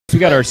We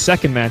got our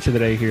second match of the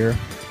day here.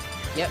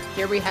 Yep,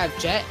 here we have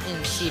Jet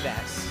and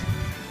Seabass.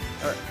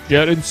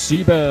 Jet and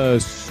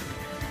Seabass.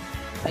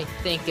 I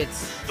think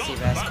it's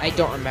Seabass. I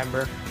don't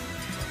remember.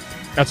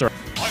 That's alright.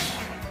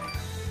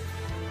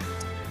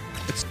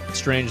 It's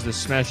strange, the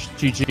Smash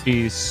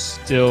GG is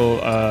still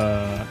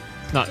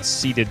not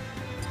seated.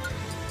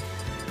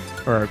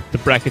 Or the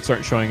brackets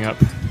aren't showing up.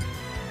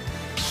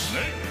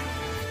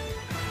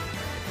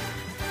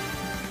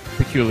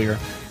 Peculiar.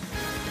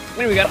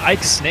 Then we got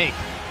Ike Snake.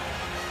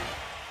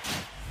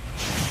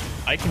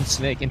 Ike and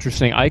Snake,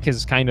 interesting. Ike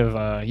is kind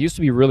of, used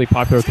to be really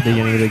popular at the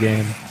beginning of the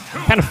game.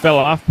 Kind of fell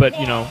off, but,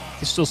 you know,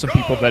 there's still some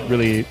people that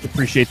really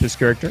appreciate this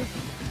character.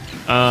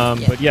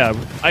 But yeah,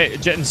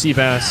 Jet and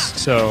Seabass,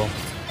 so...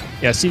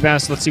 Yeah,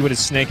 Seabass, let's see what his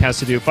Snake has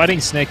to do.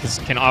 Fighting Snake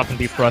can often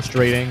be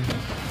frustrating.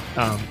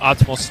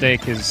 Optimal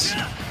Snake is...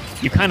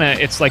 You kind of...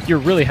 It's like you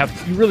really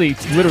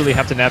literally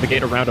have to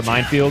navigate around a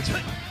minefield.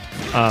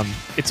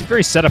 It's a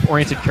very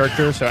setup-oriented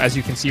character, so as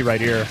you can see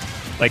right here,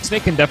 like,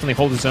 Snake can definitely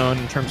hold his own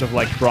in terms of,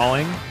 like,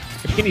 brawling.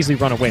 But he can easily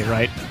run away,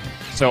 right?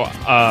 So,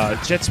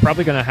 Jet's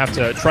probably going to have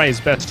to try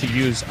his best to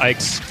use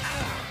Ike's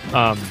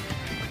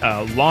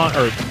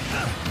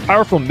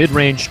powerful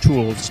mid-range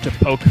tools to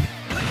poke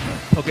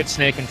at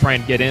Snake and try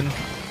and get in.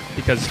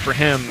 Because for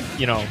him,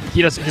 you know,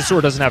 his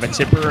sword doesn't have a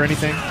tipper or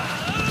anything.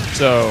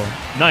 So,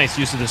 nice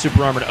use of the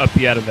super armor to up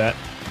B out of that.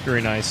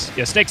 Very nice.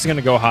 Yeah, Snake's going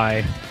to go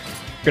high.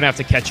 Gonna have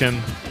to catch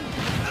him.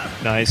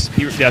 Nice.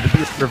 Yeah, the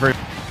B reverse.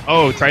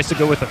 Oh, tries to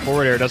go with the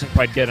forward air. Doesn't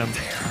quite get him.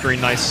 Very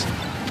nice.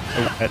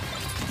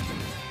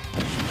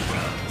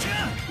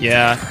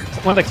 Yeah,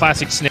 one of the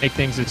classic Snake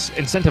things is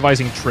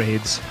incentivizing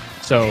trades.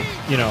 So,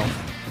 you know.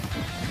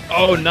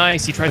 Oh,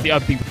 nice. He tried the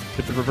up B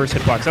with the reverse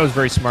hitbox. That was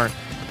very smart.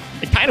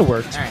 It kind of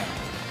worked. All right.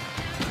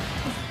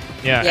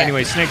 Yeah,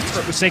 anyway,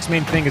 Snake's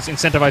main thing is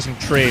incentivizing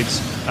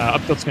trades.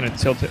 Up tilt's going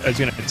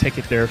to take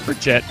it there for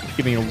Jet,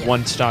 giving him a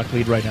one stock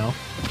lead right now.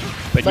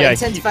 But yeah,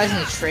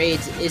 incentivizing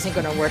trades isn't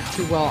going to work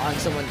too well on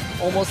someone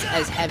almost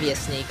as heavy as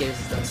Snake is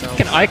themselves.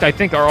 Snake and Ike, I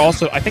think, are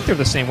also... I think they're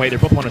the same weight. They're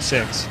both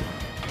 106.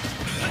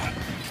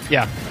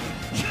 Yeah.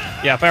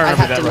 Yeah, if I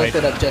remember that right. I have to look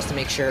it up just to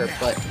make sure,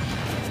 but...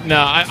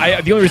 No,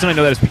 the only reason I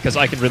know that is because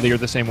Ike and Ridley are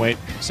the same weight,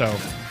 so...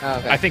 Oh,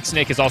 okay. I think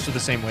Snake is also the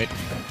same weight.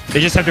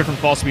 They just have different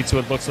fall speeds, so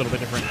it looks a little bit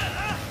different.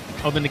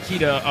 Oh, the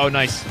Nikita. Oh,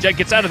 nice. Jet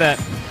gets out of that.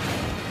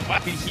 Wow,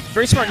 he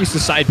very smart use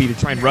of side B to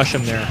try and rush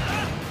him there.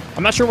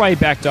 I'm not sure why he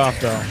backed off,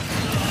 though.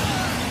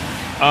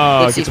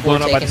 Oh, gets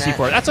blown up by the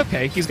C4. That's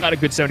okay. He's got a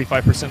good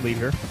 75% lead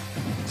here.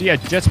 So yeah,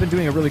 Jet's been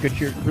doing a really good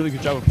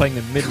job of playing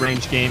the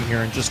mid-range game here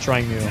and just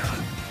trying to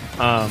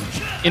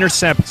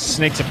intercept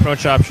Snake's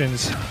approach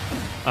options.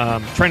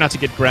 Try not to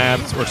get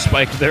grabbed or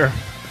spiked there.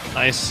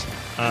 Nice.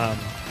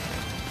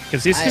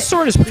 Because his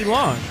sword is pretty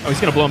long. Oh, he's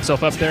going to blow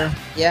himself up there.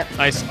 Yep.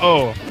 Nice.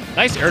 Oh,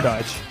 nice air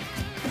dodge.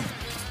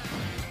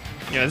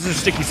 Yeah, this is a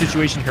sticky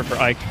situation here for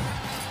Ike.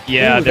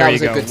 Yeah, Ooh, there you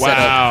go. Wow.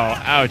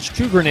 Setup. Ouch.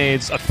 2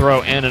 grenades, a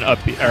throw, and an up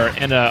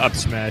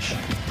smash.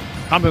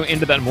 Combo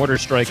into that mortar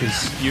strike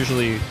is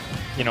usually,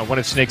 you know, one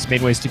of Snake's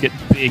main ways to get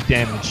big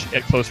damage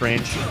at close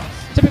range.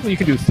 Typically, you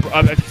can do.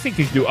 I think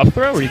you can do up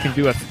throw, or you can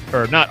do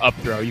not up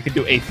throw. You can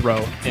do a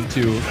throw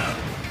into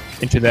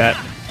that.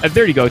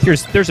 There you go.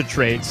 There's a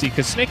trade. See,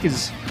 because Snake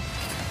is,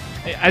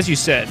 as you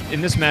said,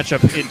 in this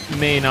matchup, it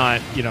may not,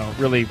 you know,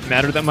 really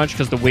matter that much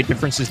because the weight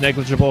difference is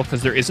negligible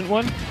because there isn't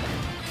one.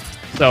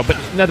 So, but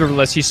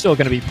nevertheless, he's still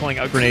going to be pulling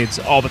out grenades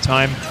all the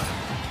time,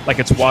 like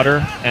it's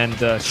water, and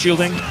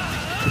shielding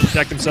to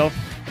protect himself.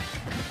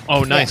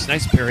 Oh, nice,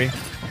 nice parry.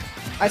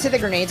 I'd say the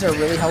grenades are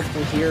really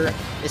helpful here,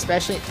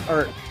 especially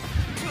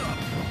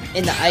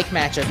in the Ike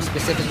matchup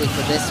specifically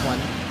for this one,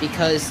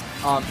 because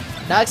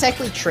not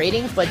exactly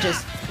trading, but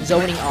just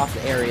zoning off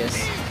the areas.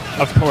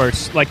 Of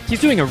course, like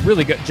he's doing a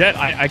really good. Jet,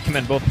 I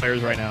commend both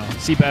players right now.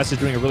 Seabass is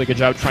doing a really good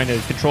job trying to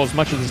control as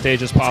much of the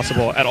stage as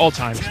possible at all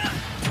times.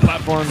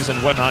 Platforms and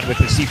whatnot with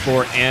his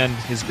C4 and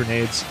his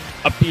grenades.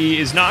 Up B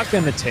is not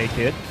going to take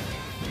it.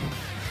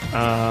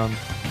 And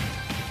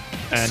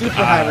super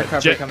high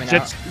recovery coming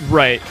out.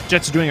 Right.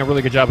 Jet's doing a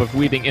really good job of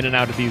weaving in and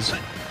out of these,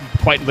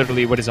 quite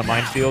literally what is a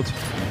minefield.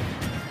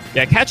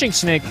 Yeah, catching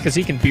Snake, because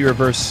he can B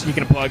reverse, he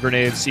can apply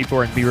grenades,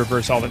 C4, and B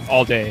reverse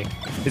all day.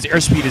 His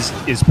airspeed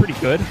is pretty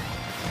good.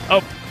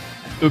 Oh,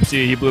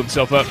 oopsie, he blew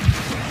himself up.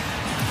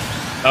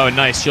 Oh,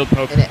 nice, shield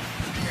poke.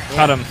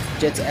 Caught him.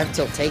 Jet's F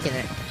tilt taking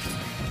it.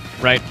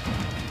 Right.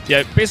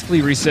 Yeah,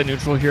 basically reset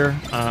neutral here.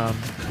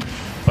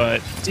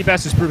 But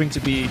Seabass is proving to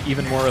be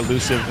even more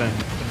elusive than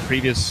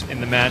previous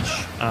in the match.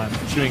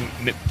 Doing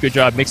a good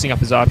job mixing up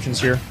his options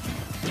here.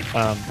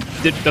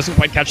 Doesn't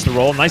quite catch the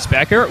roll. Nice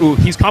back air. Ooh,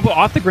 he's combo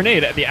off the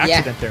grenade at the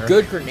accident there.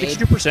 Good grenade.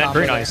 62%,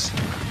 very nice.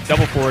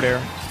 Double forward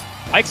air.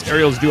 Ike's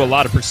aerials do a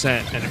lot of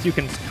percent, and if you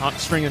can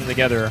string them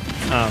together,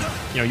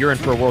 you know, you're in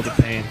for a world of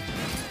pain.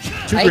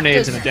 2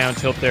 grenades and a down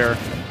tilt there.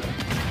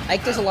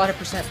 Ike does a lot of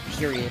percent,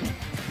 period.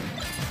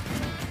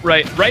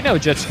 Right now,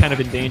 Jet's kind of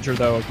in danger,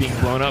 though, of being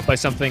blown up by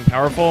something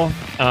powerful,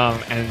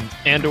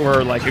 and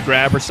or like a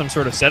grab or some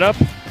sort of setup.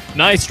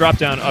 Nice drop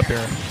down up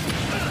air.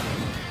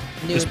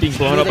 Just being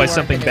blown up by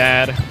something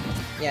bad.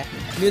 Yeah.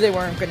 knew they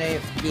weren't going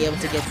to be able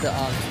to get the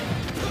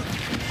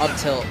up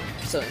tilt,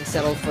 so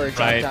settled for a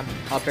jump jump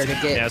up air to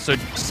get. Yeah, so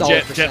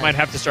Jet might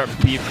have to start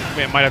playing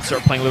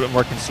a little bit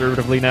more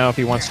conservatively now if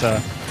he wants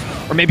to,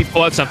 or maybe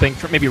pull out something,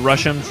 maybe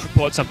rush him,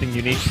 pull out something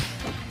unique.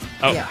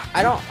 Oh. Yeah,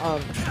 I don't.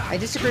 I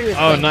disagree with.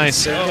 Oh,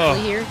 nice.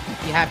 Here,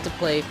 you have to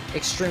play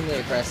extremely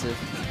aggressive.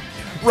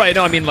 Right.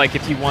 No, I mean, like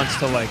if he wants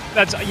to, like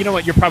that's. You know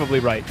what? You're probably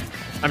right.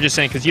 I'm just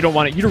saying because you don't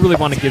want to. You don't really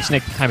want to give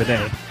Snake the time of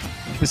day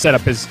to set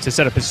up his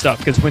stuff.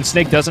 Because when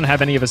Snake doesn't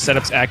have any of his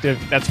setups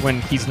active, that's when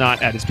he's not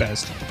at his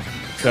best.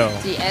 So.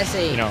 See,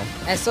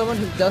 as someone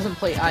who doesn't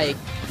play Ike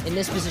in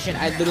this position,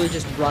 I literally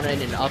just run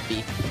in an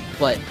uppy.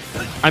 But.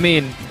 I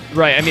mean,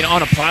 right. I mean,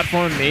 on a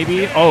platform,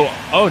 maybe.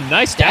 Oh,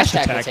 nice dash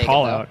attack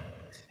call out.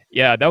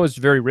 Yeah, that was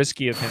very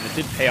risky of him. It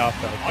did pay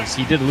off, though, because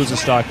he did lose a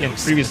stock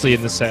previously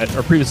in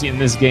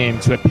this game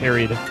to a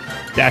parried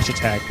dash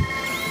attack.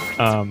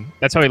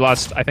 That's how he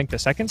lost, I think, the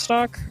second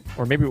stock?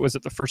 Or maybe it was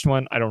at the first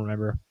one? I don't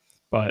remember.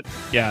 But,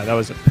 yeah, that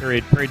was a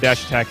parried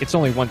dash attack. It's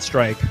only one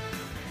strike.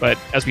 But,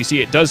 as we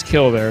see, it does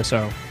kill there,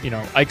 so, you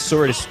know, Ike's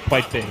sword is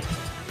quite big.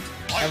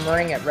 I'm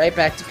running it right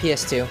back to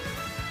PS2.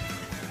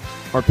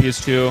 Or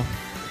PS2.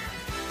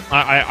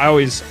 I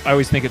always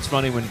think it's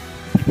funny when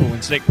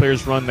Snake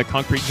players run the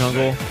concrete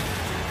jungle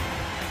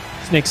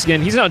snake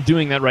skin. He's not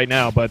doing that right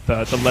now, but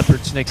the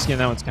leopard snake skin,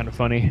 that one's kind of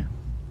funny.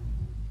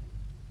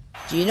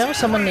 Do you know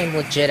someone named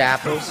Legit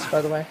Apples,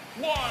 by the way?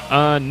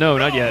 No,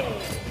 not yet.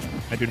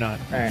 I do not.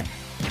 Alright.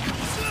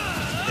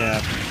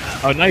 Yeah.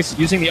 Oh, nice.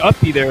 Using the up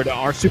B there to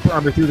our super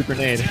armor through the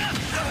grenade.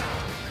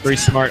 Very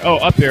smart. Oh,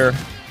 up air.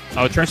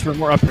 Oh, transfer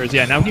more up airs.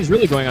 Yeah, now he's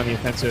really going on the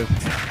offensive.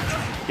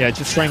 Yeah,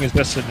 just trying his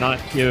best to not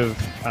give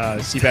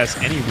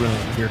Seabass any room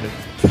here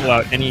to pull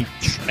out any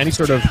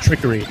sort of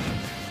trickery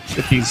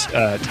with these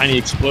tiny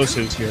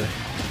explosives here.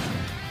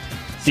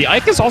 The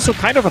Ike is also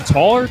kind of a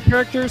taller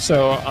character,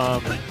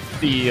 so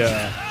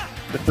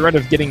the threat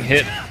of getting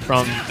hit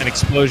from an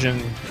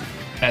explosion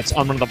that's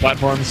on one of the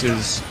platforms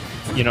is,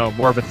 you know,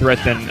 more of a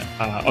threat than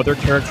other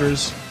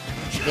characters.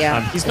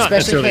 Yeah, he's not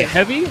necessarily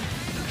heavy.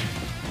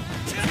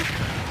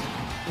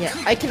 Yeah,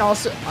 Ike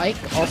also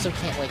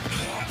can't like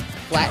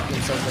flatten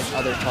himself like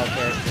other tall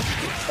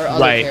characters, or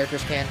other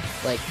characters can.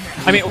 Like,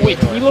 I mean, wait,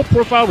 can he low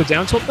profile with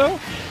down tilt though?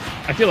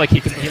 I feel like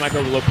he might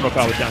go low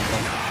profile with down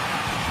tilt.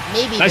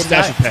 Maybe, nice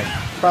dash attack.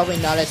 Probably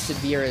not as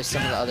severe as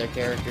some of the other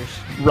characters.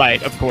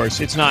 Right, of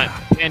course. It's not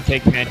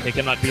pancake.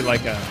 It'll not be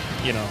like a,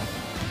 you know,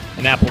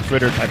 an apple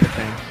fritter type of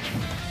thing.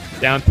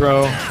 Down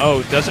throw.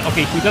 Oh, doesn't.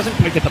 Okay, he doesn't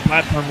quite get the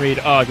platform read.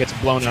 Oh, it gets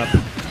blown up.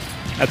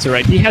 That's all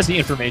right. He has the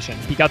information.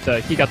 He got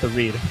the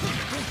read.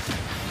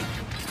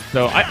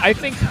 So I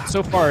think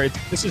so far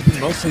this has been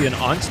mostly an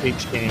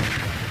on-stage game,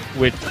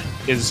 which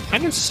is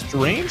kind of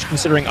strange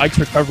considering Ike's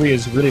recovery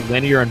is really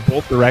linear in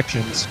both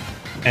directions,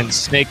 and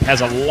Snake has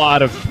a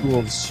lot of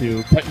tools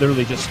to quite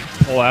literally just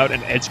pull out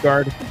and edge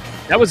guard.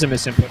 That was a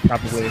misinput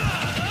probably.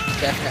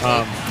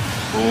 Definitely.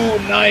 Ooh,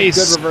 nice.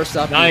 Good reverse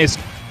up. Nice.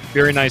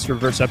 Very nice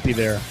reverse up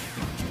there.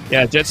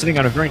 Yeah, Jet sitting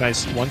on a very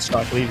nice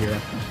one-stock lead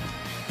here.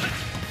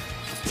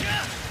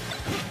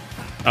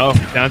 Oh,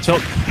 down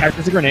tilt.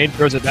 Catches a grenade,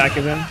 throws it back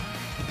at him.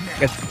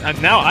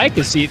 Now I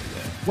can see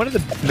one of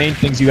the main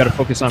things you got to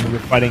focus on when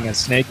you're fighting a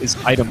Snake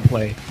is item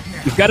play.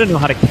 You've got to know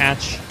how to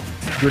catch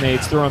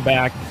grenades, throw them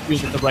back, use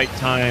them at the right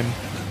time.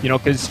 You know,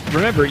 because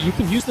remember, you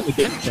can use them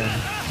against them.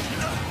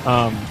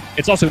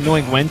 It's also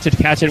knowing when to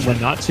catch it and when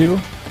not to.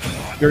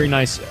 Very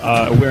nice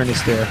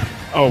awareness there.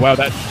 Oh wow,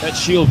 that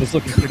shield was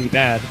looking pretty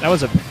bad. That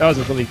was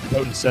a really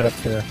potent setup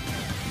there.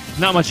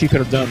 Not much he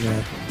could have done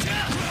there.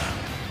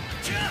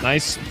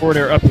 Nice forward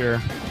air up here.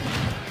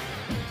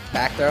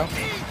 Back throw.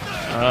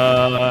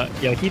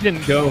 Yeah, he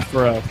didn't go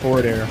for a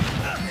forward air.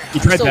 He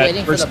tried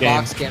that first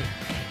game. Still waiting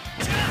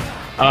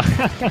for the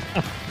box skin.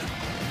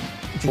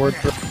 Forward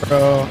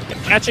throw.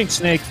 Catching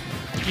Snake,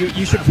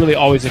 you should really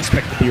always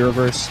expect to be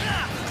reverse.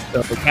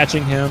 So for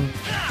catching him,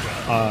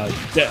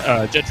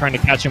 Jet trying to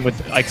catch him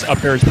with Ike's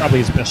up air is probably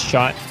his best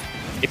shot.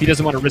 If he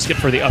doesn't want to risk it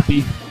for the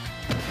uppy.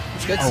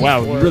 Oh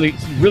wow, he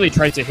really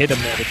tried to hit him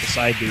there with the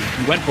side B.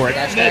 He went for it.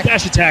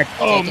 Dash attack.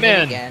 Oh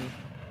man.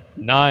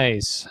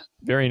 Nice.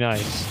 Very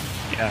nice.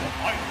 Yeah.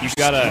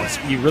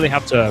 You really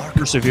have to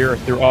persevere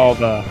through all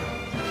the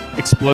explosive